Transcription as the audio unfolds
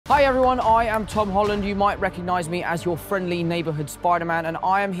Hi everyone, I am Tom Holland. You might recognize me as your friendly neighborhood Spider-Man, and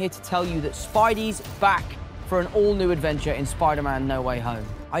I am here to tell you that Spidey's back for an all-new adventure in Spider-Man No Way Home.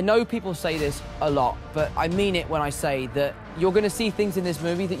 I know people say this a lot, but I mean it when I say that you're gonna see things in this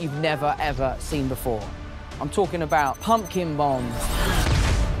movie that you've never, ever seen before. I'm talking about pumpkin bombs,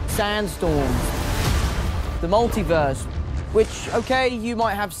 sandstorms, the multiverse, which, okay, you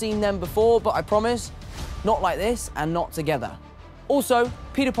might have seen them before, but I promise, not like this and not together. Also,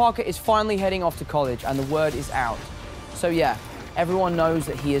 Peter Parker is finally heading off to college and the word is out. So yeah, everyone knows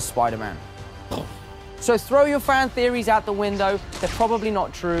that he is Spider-Man. So throw your fan theories out the window. They're probably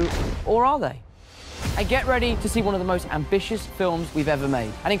not true, or are they? And get ready to see one of the most ambitious films we've ever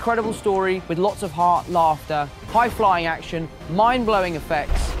made. An incredible story with lots of heart, laughter, high-flying action, mind-blowing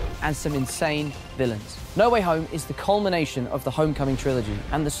effects, and some insane villains. No Way Home is the culmination of the Homecoming trilogy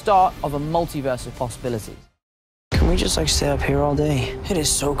and the start of a multiverse of possibilities. Can we just, stay up here all day? It is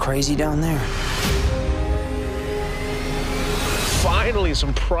so crazy down there. Finally,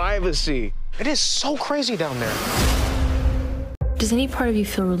 some privacy. It is so crazy down there. Does any part of you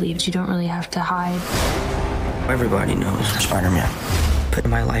feel relieved you don't really have to hide? Everybody knows Spider-Man. But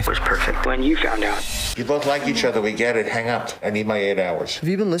my life was perfect when you found out. You both like each other, we get it. Hang up. I need my 8 hours. Have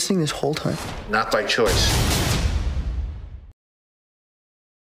you been listening this whole time? Not by choice.